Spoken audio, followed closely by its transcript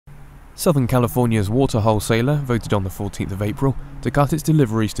Southern California's water wholesaler voted on the 14th of April to cut its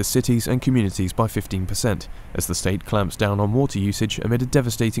deliveries to cities and communities by 15% as the state clamps down on water usage amid a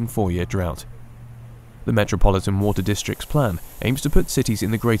devastating 4-year drought. The Metropolitan Water District's plan aims to put cities in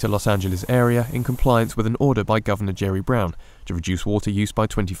the greater Los Angeles area in compliance with an order by Governor Jerry Brown to reduce water use by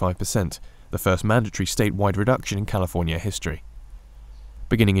 25%, the first mandatory statewide reduction in California history.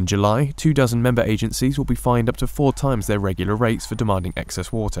 Beginning in July, 24 member agencies will be fined up to 4 times their regular rates for demanding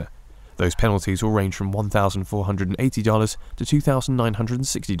excess water. Those penalties will range from $1,480 to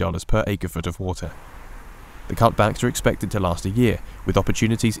 $2,960 per acre-foot of water. The cutbacks are expected to last a year, with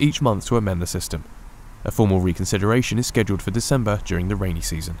opportunities each month to amend the system. A formal reconsideration is scheduled for December during the rainy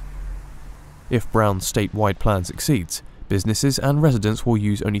season. If Brown's statewide plan succeeds, businesses and residents will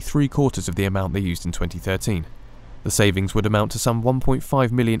use only 3/4 of the amount they used in 2013. The savings would amount to some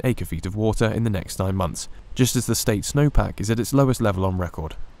 1.5 million acre-feet of water in the next 9 months, just as the state's snowpack is at its lowest level on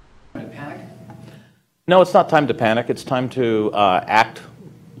record. No, it's not time to panic. It's time to act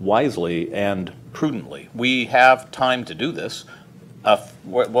wisely and prudently. We have time to do this.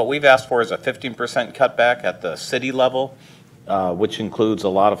 What we've asked for is a 15% cutback at the city level, which includes a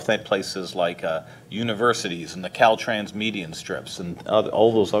lot of places like universities and the Caltrans median strips and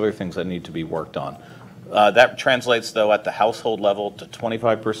all those other things that need to be worked on. That translates, though, at the household level to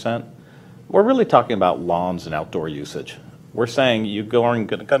 25%. We're really talking about lawns and outdoor usage. We're saying you're going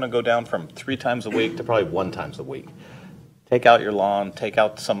to go down from 3 times a week to probably 1 time a week. Take out your lawn, take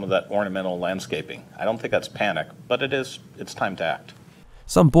out some of that ornamental landscaping. I don't think that's panic, but it's time to act.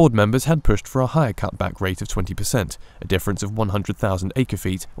 Some board members had pushed for a higher cutback rate of 20%, a difference of 100,000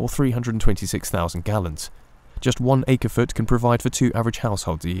 acre-feet or 326,000 gallons. Just 1 acre-foot can provide for 2 average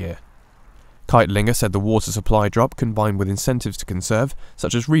households a year. Keitlinger said the water supply drop, combined with incentives to conserve,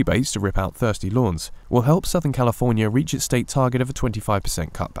 such as rebates to rip out thirsty lawns, will help Southern California reach its state target of a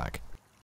 25% cutback.